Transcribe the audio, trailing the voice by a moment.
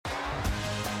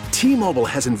T-Mobile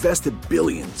has invested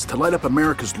billions to light up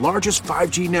America's largest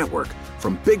 5G network,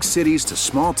 from big cities to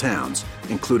small towns,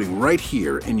 including right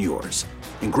here in yours.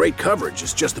 And great coverage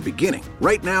is just the beginning.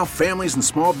 Right now, families and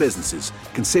small businesses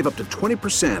can save up to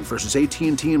 20% versus AT&T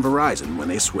and Verizon when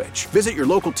they switch. Visit your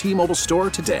local T-Mobile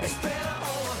store today.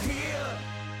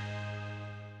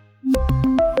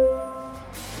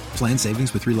 Plan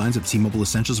savings with 3 lines of T-Mobile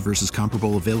Essentials versus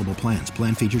comparable available plans.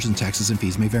 Plan features and taxes and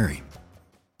fees may vary.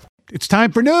 It's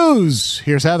time for news.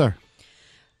 Here's Heather.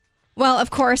 Well, of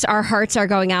course, our hearts are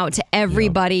going out to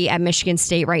everybody at Michigan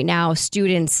State right now,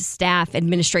 students, staff,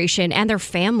 administration, and their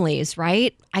families,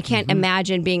 right? I can't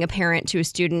imagine being a parent to a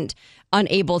student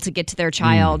unable to get to their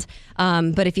child.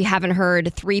 But if you haven't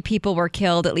heard, 3 people were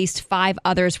killed. At least 5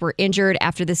 others were injured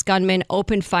after this gunman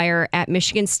opened fire at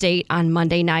Michigan State on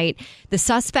Monday night. The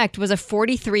suspect was a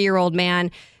 43-year-old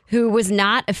man who was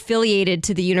not affiliated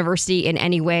to the university in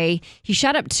any way. He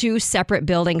shot up 2 separate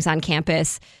buildings on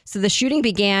campus. So the shooting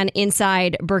began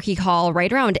inside Berkey Hall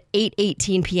right around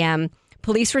 8:18 p.m.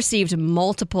 Police received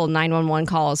multiple 911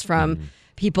 calls from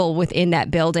people within that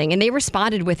building, and they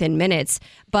responded within minutes.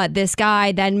 But this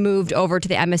guy then moved over to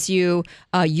the MSU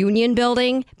Union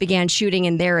building, began shooting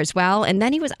in there as well. And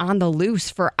then he was on the loose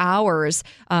for hours.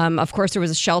 Of course, there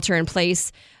was a shelter in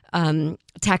place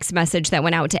text message that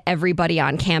went out to everybody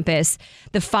on campus.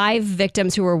 The 5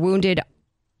 victims who were wounded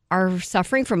are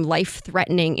suffering from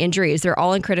life-threatening injuries. They're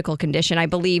all in critical condition. I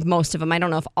believe most of them. I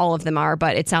don't know if all of them are,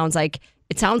 but it sounds like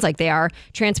they are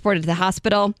transported to the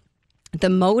hospital. The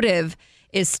motive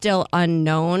is still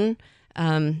unknown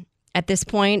at this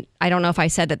point. I don't know if I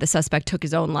said that the suspect took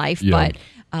his own life, but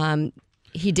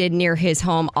he did near his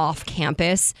home off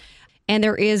campus. And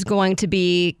there is going to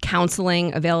be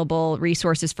counseling available,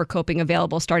 resources for coping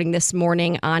available starting this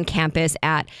morning on campus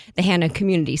at the Hannah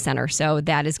Community Center. So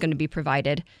that is going to be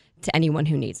provided to anyone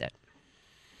who needs it.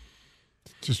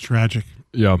 Just tragic.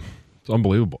 Yeah. It's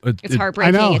unbelievable. It's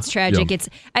heartbreaking. I know. It's tragic. Yeah.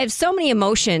 I have so many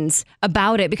emotions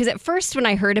about it because at first when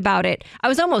I heard about it, I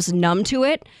was almost numb to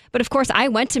it. But of course, I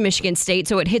went to Michigan State,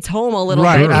 so it hits home a little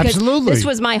bit. Because absolutely. This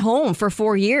was my home for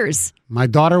 4 years. My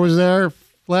daughter was there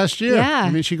last year. Yeah. I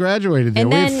mean, she graduated there. And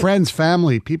We then- have friends,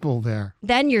 family, people there.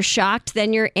 Then you're shocked,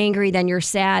 then you're angry, then you're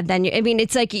sad,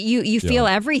 it's like you feel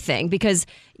everything because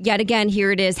yet again, here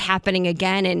it is happening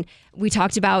again. And we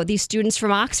talked about these students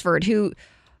from Oxford who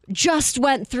just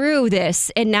went through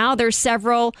this. And now there's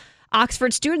several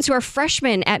Oxford students who are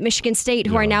freshmen at Michigan State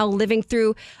who are now living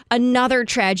through another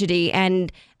tragedy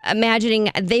and imagining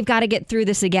they've got to get through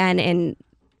this again. And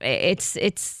it's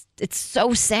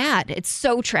so sad. It's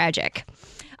so tragic.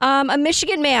 A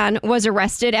Michigan man was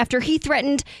arrested after he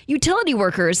threatened utility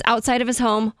workers outside of his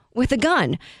home with a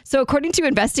gun. So according to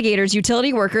investigators,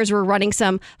 utility workers were running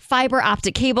some fiber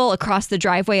optic cable across the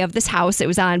driveway of this house. It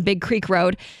was on Big Creek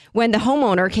Road when the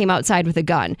homeowner came outside with a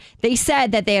gun. They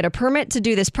said that they had a permit to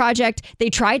do this project. They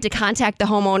tried to contact the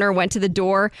homeowner, went to the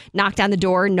door, knocked on the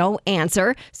door, no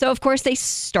answer. So of course they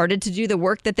started to do the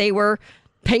work that they were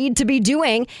paid to be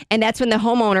doing. And that's when the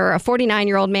homeowner, a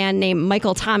 49-year-old man named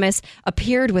Michael Thomas,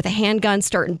 appeared with a handgun,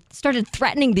 started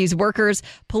threatening these workers.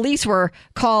 Police were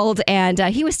called and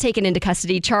he was taken into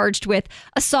custody, charged with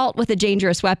assault with a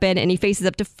dangerous weapon, and he faces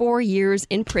up to 4 years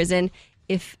in prison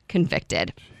if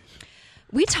convicted.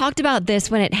 We talked about this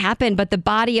when it happened, but the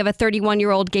body of a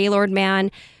 31-year-old Gaylord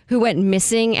man who went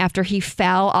missing after he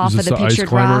fell off of the pictured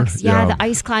rocks. Yeah, the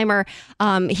ice climber.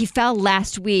 He fell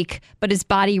last week, but his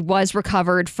body was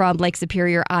recovered from Lake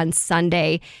Superior on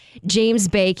Sunday. James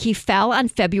Bake, he fell on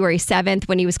February 7th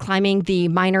when he was climbing the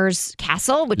Miners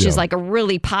Castle, which is like a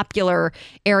really popular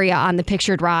area on the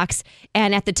pictured rocks.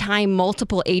 And at the time,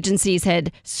 multiple agencies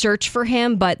had searched for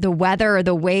him, but the weather,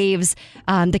 the waves,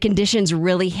 the conditions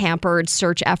really hampered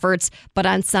search efforts. But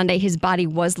on Sunday, his body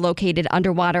was located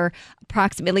underwater,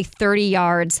 approximately 30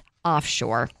 yards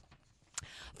offshore.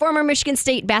 Former Michigan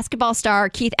State basketball star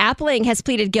Keith Appling has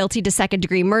pleaded guilty to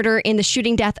second-degree murder in the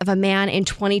shooting death of a man in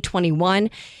 2021.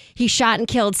 He shot and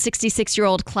killed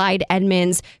 66-year-old Clyde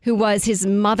Edmonds, who was his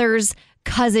mother's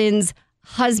cousin's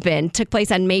husband. Took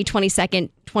place on May 22nd,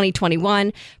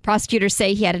 2021. Prosecutors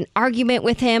say he had an argument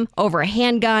with him over a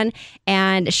handgun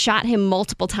and shot him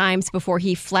multiple times before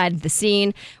he fled the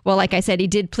scene. Well, like I said, he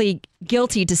did plead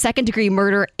guilty to second-degree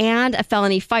murder and a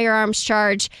felony firearms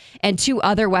charge, and 2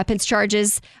 other weapons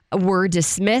charges were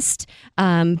dismissed.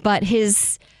 But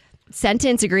his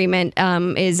sentence agreement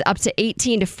is up to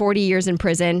 18 to 40 years in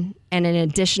prison and an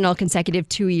additional consecutive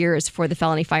 2 years for the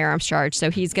felony firearms charge. So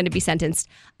he's going to be sentenced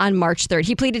on March 3rd.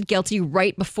 He pleaded guilty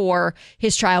right before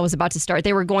his trial was about to start.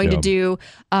 They were going to do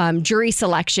jury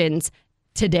selections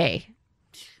today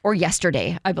or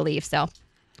yesterday, I believe. So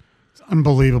It's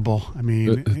unbelievable. I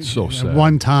mean, It's so at sad.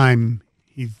 one time,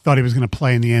 he thought he was going to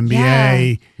play in the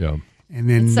NBA. Yeah. And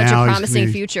then It's such now a he's promising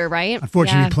gonna- future, right?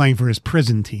 Unfortunately, Yeah. playing for his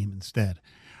prison team instead.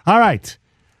 All right.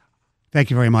 Thank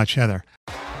you very much, Heather.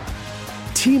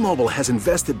 T-Mobile has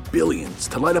invested billions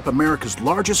to light up America's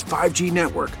largest 5G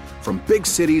network, from big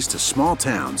cities to small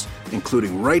towns,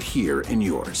 including right here in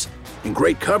yours. And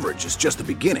great coverage is just the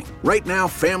beginning. Right now,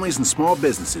 families and small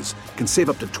businesses can save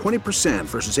up to 20%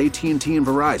 versus AT&T and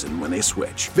Verizon when they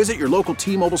switch. Visit your local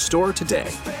T-Mobile store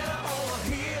today.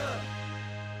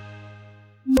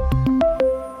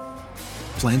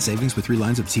 Plan savings with 3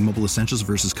 lines of T-Mobile Essentials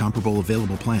versus comparable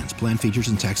available plans. Plan features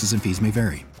and taxes and fees may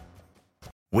vary.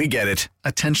 We get it.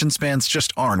 Attention spans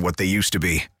just aren't what they used to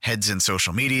be. Heads in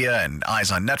social media and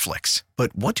eyes on Netflix.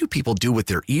 But what do people do with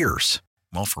their ears?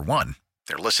 Well, for one,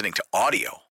 they're listening to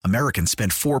audio. Americans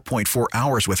spend 4.4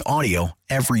 hours with audio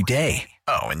every day.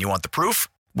 Oh, and you want the proof?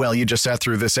 Well, you just sat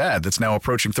through this ad that's now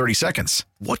approaching 30 seconds.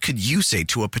 What could you say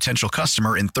to a potential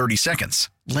customer in 30 seconds?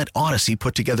 Let Odyssey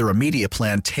put together a media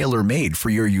plan tailor-made for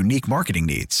your unique marketing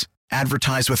needs.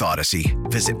 Advertise with Odyssey.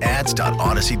 Visit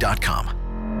ads.odyssey.com.